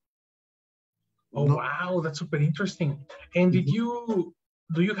 parks. Oh, no. Wow, that's super interesting. And do you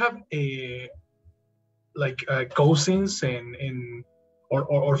have cousins and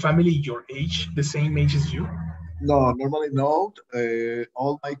or family your age, the same age as you? No, normally not.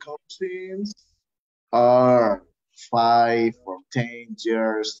 All my cousins are 5 or 10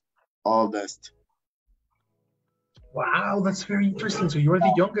 years oldest. Wow, that's very interesting. So you're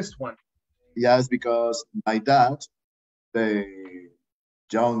the youngest one. Yes, because my dad, the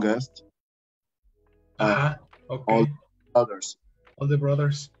youngest. Okay. All brothers. All the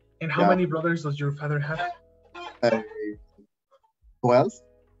brothers. And how many brothers does your father have? 12.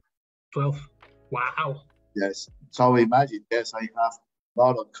 12. Wow. Yes. So imagine, yes, I have a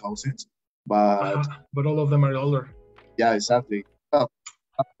lot of cousins, but all of them are older. Yeah, exactly. Well,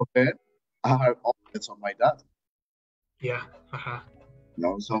 half of them are older than my dad. Yeah.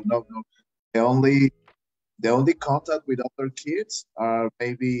 No, so no. The only contact with other kids are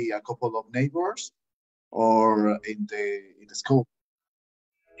maybe a couple of neighbors or in the school.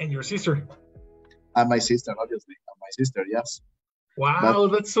 And your sister? And my sister, obviously. And my sister, yes. Wow,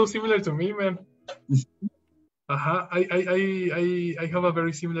 that's so similar to me, man. I have a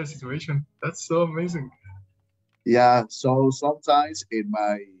very similar situation. That's so amazing. Yeah, so sometimes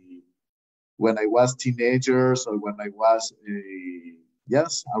when I was teenagers or when I was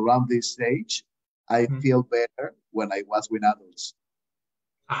around this age, I feel better when I was with adults.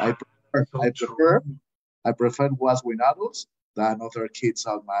 I prefer was with adults than other kids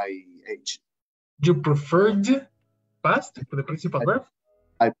of my age. You preferred past for the principal verb?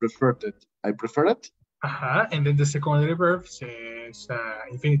 I preferred it. And then the secondary verb says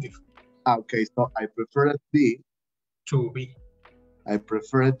infinitive. Okay, so I prefer it to be. I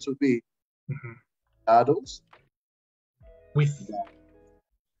prefer it to be adults with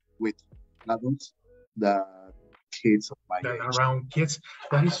adults, the kids of my age. Around kids.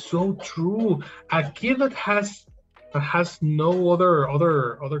 That is so true. A kid that has no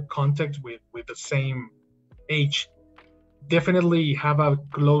other contact with the same age definitely have a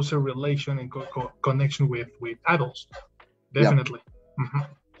closer relation and connection with adults. Definitely. Yep.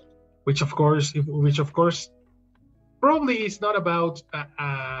 Which of course probably is not about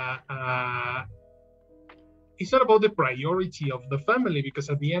it's not about the priority of the family,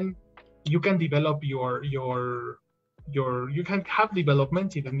 because at the end you can develop you can have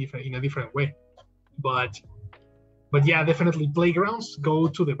development in a different way. But yeah, definitely playgrounds go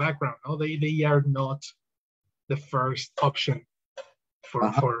to the background. No, they are not the first option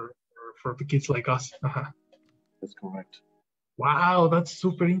for the kids like us. That's correct. Wow, that's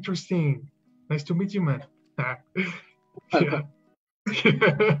super interesting. Nice to meet you, man. Yeah.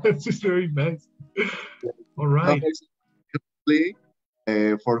 It's just very nice. All right.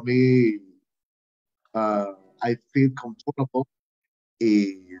 For me, I feel comfortable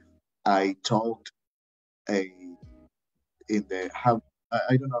if I talk in the I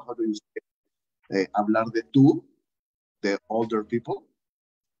don't know how to use it. Hablar de tú, the older people.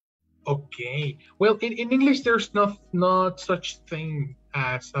 Okay. Well, in English, there's not such thing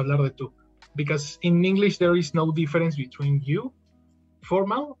as hablar de tú, because in English there is no difference between you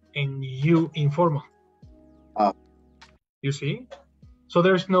formal and you informal. You see? So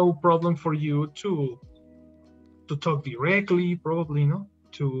there's no problem for you to talk directly, probably, no?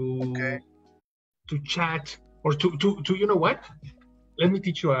 To chat or to you know what? Let me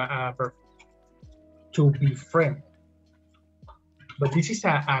teach you a verb. To befriend. But this is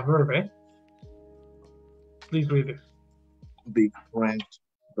a verb, eh? Please read it. Befriend,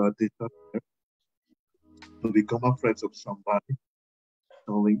 but it's not to become a friend of somebody.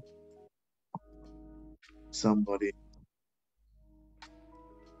 Only somebody.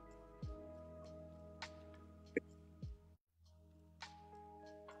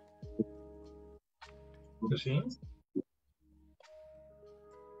 You see?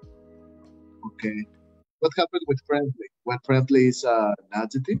 Okay. What happened with friendly? When friendly is an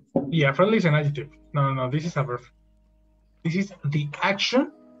adjective? Yeah, friendly is an adjective. No, this is a verb. This is the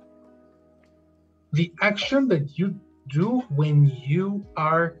action that you do when you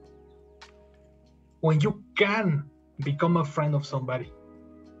can become a friend of somebody.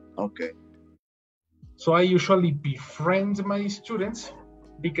 Okay. So I usually befriend my students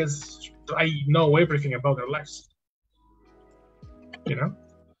because I know everything about their lives. You know?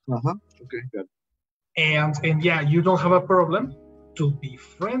 Okay, good. And yeah, you don't have a problem to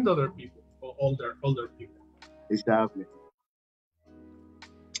befriend other people, or older people. Exactly.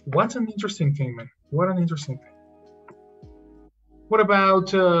 What an interesting thing, man. What an interesting thing. What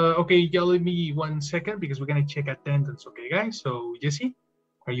about, okay, y'all leave me 1 second because we're going to check attendance, okay, guys? So, Jessie,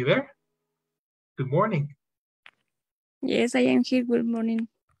 are you there? Good morning. Yes, I am here. Good morning.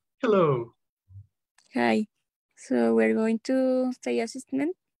 Hello. Hi. So, we're going to say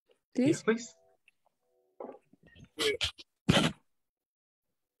assessment, please? Yes, please.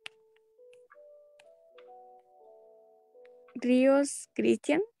 Rios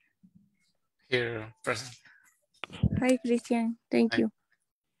Christian. Here, present. Hi, Christian. Thank you.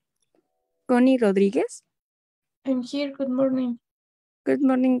 Connie Rodriguez. I'm here. Good morning. Good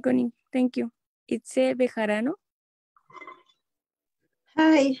morning, Connie. Thank you. Itze Bejarano.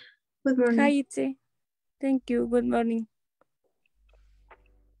 Hi. Good morning. Hi, Itze. Thank you. Good morning.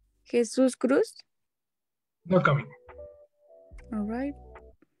 Jesus Cruz. Not coming. All right.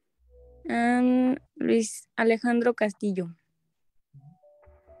 And Luis Alejandro Castillo.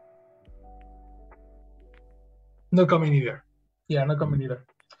 No coming either. Yeah, not coming either.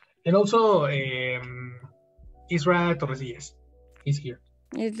 And also, Isra Torresillas is here.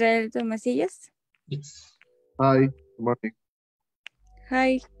 Israel Tomasillas. Yes. Hi, good morning.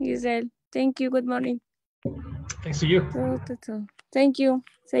 Hi, Israel. Thank you. Good morning. Thanks to you. Thank you.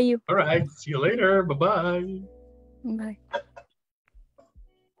 See you. All right. See you later. Bye-bye. Bye.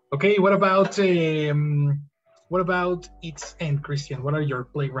 Okay, what about its and Christian? What are your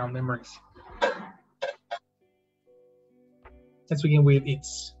playground memories? Let's begin with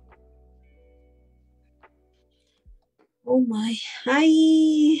its. Oh my,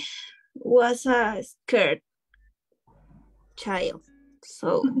 I was a scared child,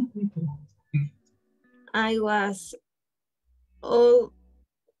 so I was all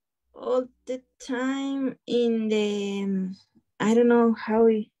the time in the, I don't know how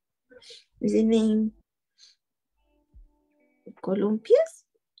is the name, columpios?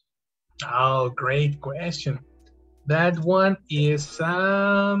 Oh, great question. That one is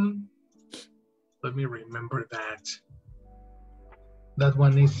let me remember that. That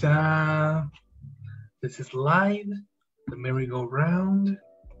one is this is slide, the merry-go-round,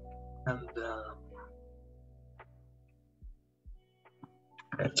 and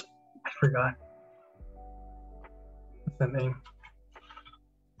I forgot. What's the name?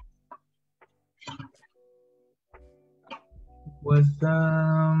 It was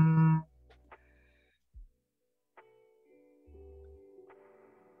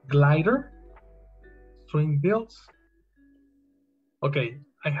glider, swing builds. Okay,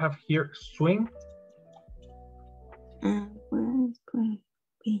 I have here swing.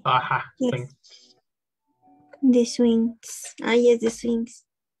 Aha, Yes. swings. The swings. Yes, the swings.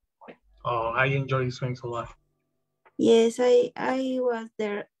 Oh, I enjoy swings a lot. Yes, I was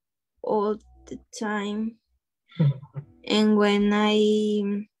there all the time. And when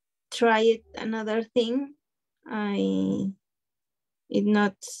I tried another thing, it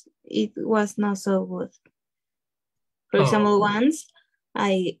was not so good. For example, once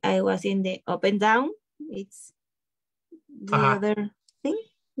I was in the up and down. It's the other thing.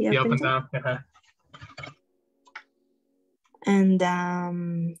 The up and down. And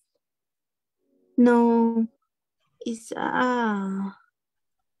no, it's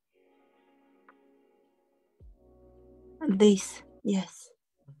this, yes.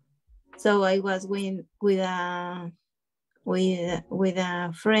 So I was with a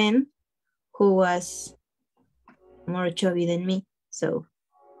friend who was more chubby than me, so.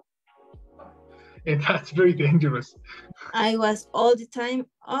 And that's very dangerous. I was all the time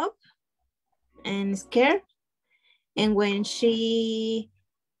up and scared, and when she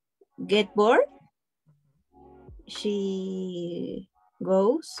get bored, she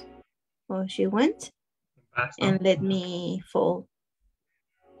goes, or she went, and let me fall.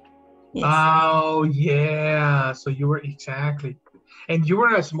 Yes. Oh yeah, so you were exactly, and you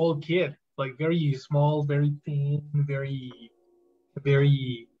were a small kid, like very small, very thin, very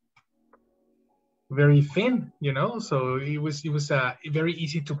thin, you know. So it was very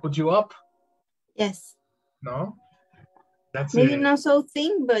easy to put you up. Yes. No, that's maybe not so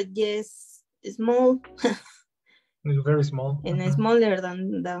thin, but yes, small. Very small. And smaller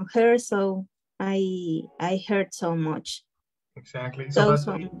than her, so I hurt so much. Exactly. So much.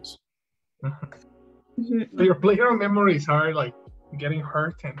 So your playground memories are like getting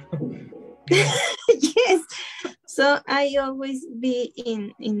hurt and yes. So I always be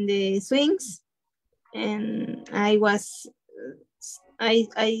in the swings, and I was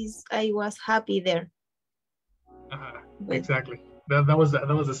happy there. Exactly. That was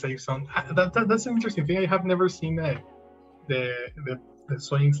a safe zone. That's an interesting thing. I have never seen the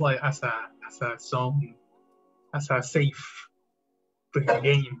swings like as a zone, as a safe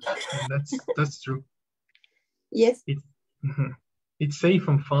game. And that's true. Yes. It's safe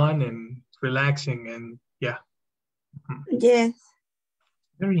and fun and relaxing, and yeah. Yes.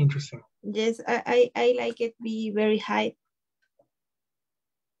 Very interesting. Yes, I like it be very high.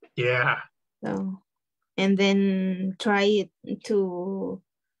 Yeah. So, and then try it to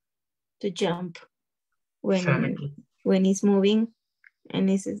jump when it's moving, and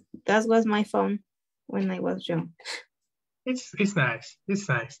that was my fun when I was young. It's nice. It's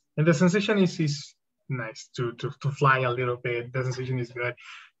nice, and the sensation is nice to fly a little bit. The sensation is good.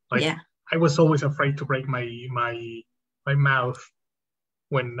 Like, yeah. I was always afraid to break my mouth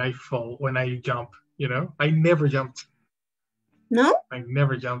when I jump. You know, I never jumped. No, I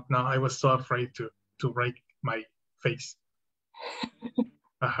never jumped. No, I was so afraid to break my face.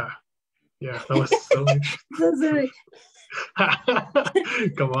 Yeah, that was so interesting.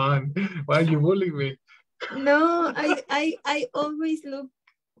 Come on, why are you bullying me? No, I always look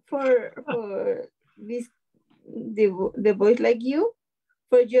for this the boys like you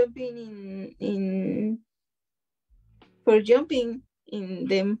for jumping in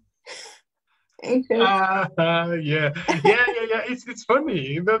them. Yeah. It's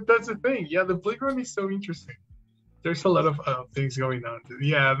funny. That's the thing. Yeah, the playground is so interesting. There's a lot of things going on.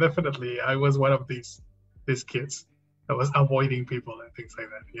 Yeah, definitely. I was one of these kids that was avoiding people and things like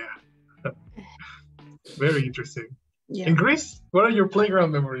that. Yeah. Very interesting. Yeah. And Chris, what are your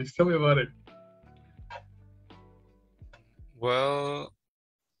playground memories? Tell me about it. Well,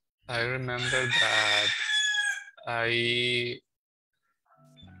 I remember that I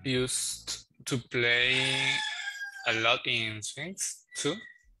used to play a lot in swings too.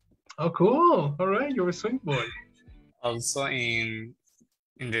 Oh, cool. All right, you're a swing boy. Also in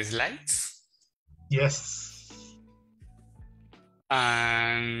the slides. Yes.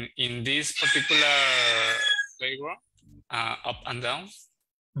 And in this particular playground, up and down,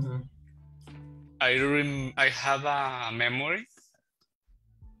 I have a memory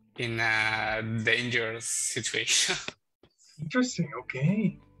in a dangerous situation. Interesting.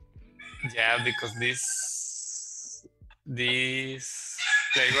 Okay. Yeah, because this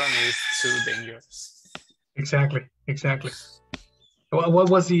playground is too dangerous. Exactly.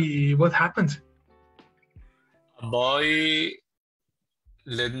 What happened? A boy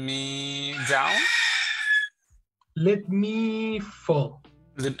let me down. Let me fall.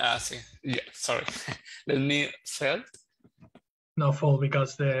 Sorry. Let me fall. No, fall,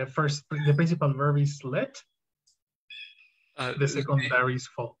 because the principal verb is let. The secondary is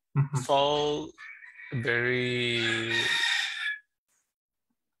fall. Fall very,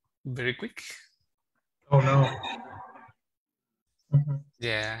 very quick. Oh no.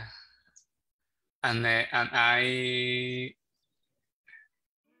 Yeah. And I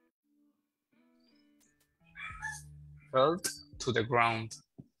fell to the ground.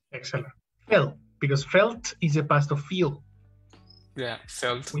 Excellent. Fell, because felt is a past of feel. Yeah,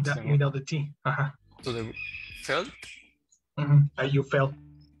 felt without the T. To the felt. You fell.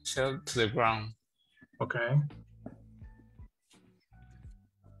 Fell to the ground. Okay.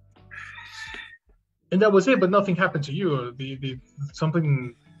 And that was it, but nothing happened to you. Did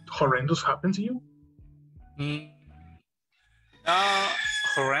something horrendous happen to you?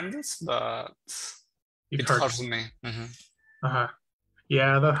 Horrendous, but it hurts me.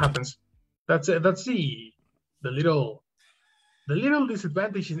 Yeah, that happens. That's the little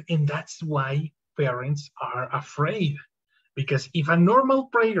disadvantage, and that's why parents are afraid. Because if a normal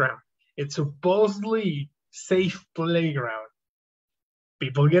playground, it's supposedly safe playground,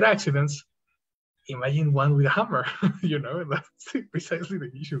 people get accidents. Imagine one with a hammer. That's precisely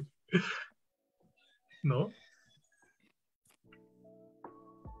the issue. No.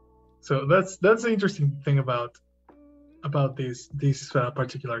 So that's the interesting thing about these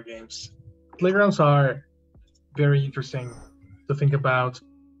particular games. Playgrounds are very interesting to think about.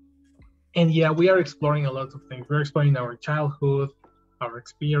 And yeah, we are exploring a lot of things. We're exploring our childhood, our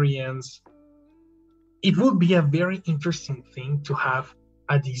experience. It would be a very interesting thing to have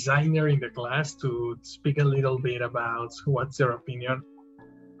a designer in the class to speak a little bit about what's their opinion.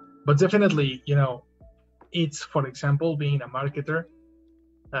 But definitely, it's, for example, being a marketer,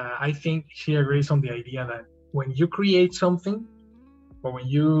 I think she agrees on the idea that when you create something, or when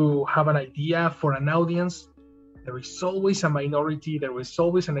you have an idea for an audience, there is always a minority, there is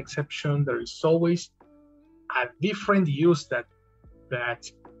always an exception, there is always a different use that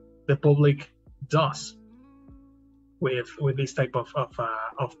the public does with this type of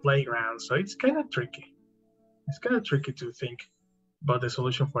playground. So it's kind of tricky. It's kind of tricky to think about the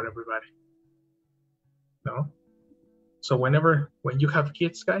solution for everybody. No? So when you have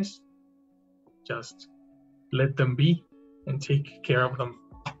kids, guys, just let them be and take care of them.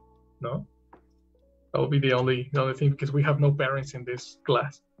 No? That will be the only thing, because we have no parents in this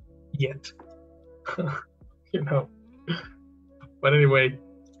class yet. But anyway,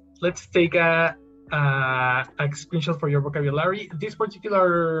 let's take a screenshot for your vocabulary. This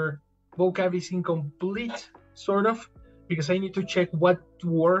particular vocab is incomplete, sort of, because I need to check what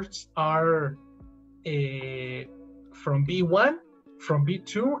words are from B1, from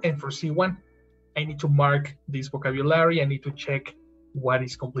B2, and for C1. I need to mark this vocabulary. I need to check what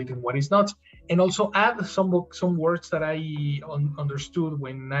is complete and what is not, and also add some words that I understood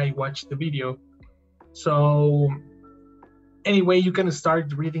when I watched the video. So anyway, you can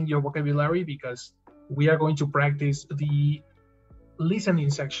start reading your vocabulary, because we are going to practice the listening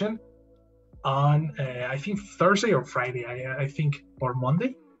section on I think Thursday or Friday, I think, or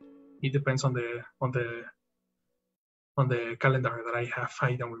Monday. It depends on the calendar that I have.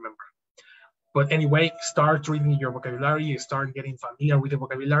 I don't remember. But anyway, start reading your vocabulary, start getting familiar with the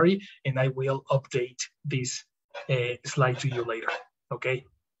vocabulary, and I will update this slide to you later, okay?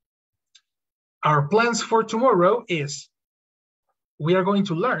 Our plans for tomorrow is we are going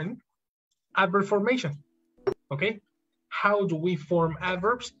to learn adverb formation, okay? How do we form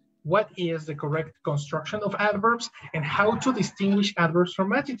adverbs? What is the correct construction of adverbs? And how to distinguish adverbs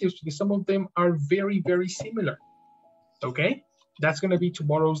from adjectives, because some of them are very, very similar, okay? That's gonna be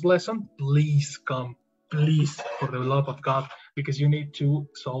tomorrow's lesson. Please come, please, for the love of God, because you need to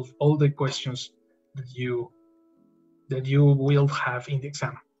solve all the questions that you will have in the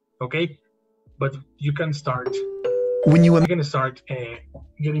exam, okay? But you can start. You're gonna start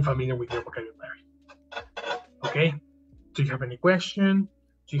getting familiar with your vocabulary, okay? Do you have any question?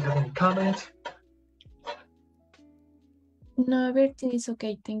 Do you have any comment? No, everything is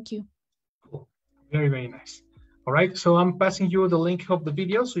okay. Thank you. Cool. Very, very nice. All right, so I'm passing you the link of the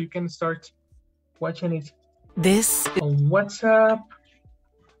video so you can start watching it on WhatsApp.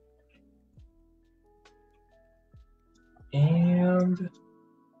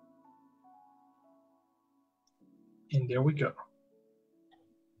 And there we go.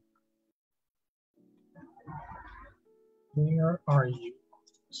 Where are you?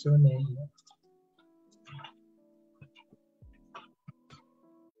 Surname.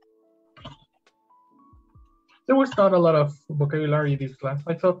 There was not a lot of vocabulary this class.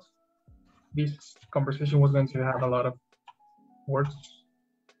 I thought this conversation was going to have a lot of words.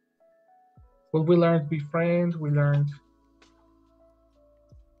 Well, we learned be friends, we learned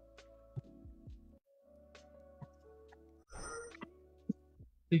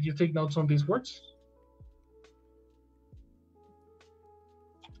did you take notes on these words?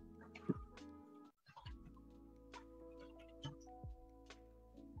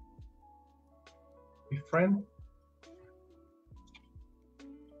 Be friend.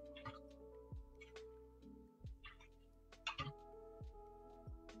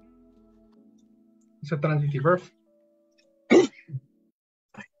 It's a transitive verb.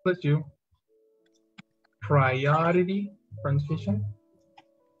 Let's do priority pronunciation.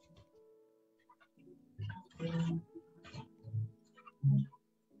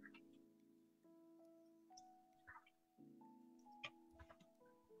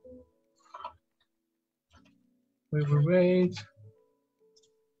 Wait.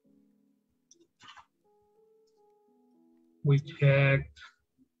 We checked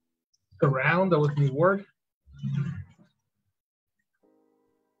surround, that was the word.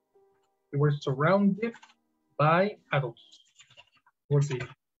 We were surrounded by adults. Was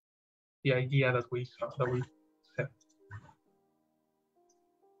the idea that we saw, that we said.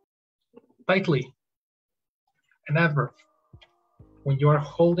 Tightly, an adverb. When you are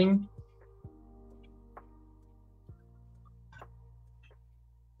holding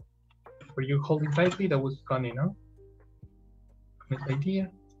were you holding tightly? That was Connie, no? Connie's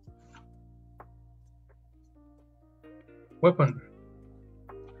idea. Weapon.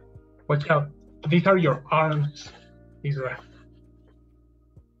 Watch out. These are your arms, Israel.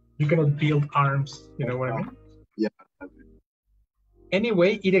 You cannot build arms, you know what I mean? Yeah.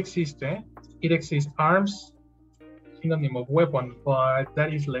 Anyway, it exists, eh? It exists. Arms, synonym of weapon, but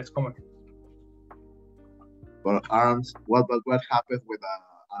that is less common. But arms, what happens with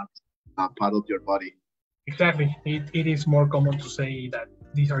arms? A part of your body. Exactly. It is more common to say that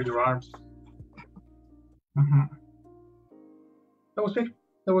these are your arms. That was it.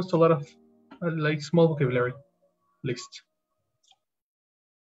 There was a lot of like small vocabulary list.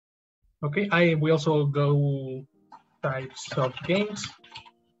 Okay, we also go types of games.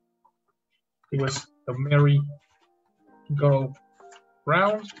 It was the merry-go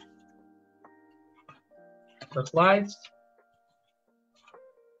round, the slides,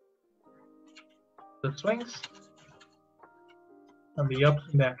 the swings, and the up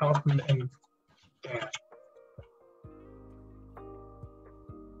and down, and down.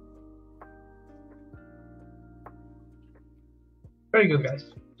 Very good,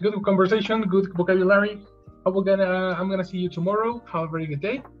 guys. Good conversation, good vocabulary. I'm gonna see you tomorrow. Have a very good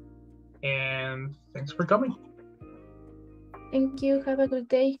day, and thanks for coming. Thank you. Have a good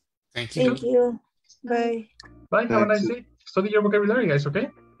day. Thank you. Thank you. Bye. Bye. Have a nice day. Study your vocabulary, guys. Okay.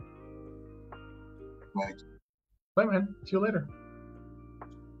 Bye. Bye, man. See you later.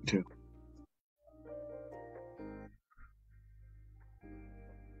 You too.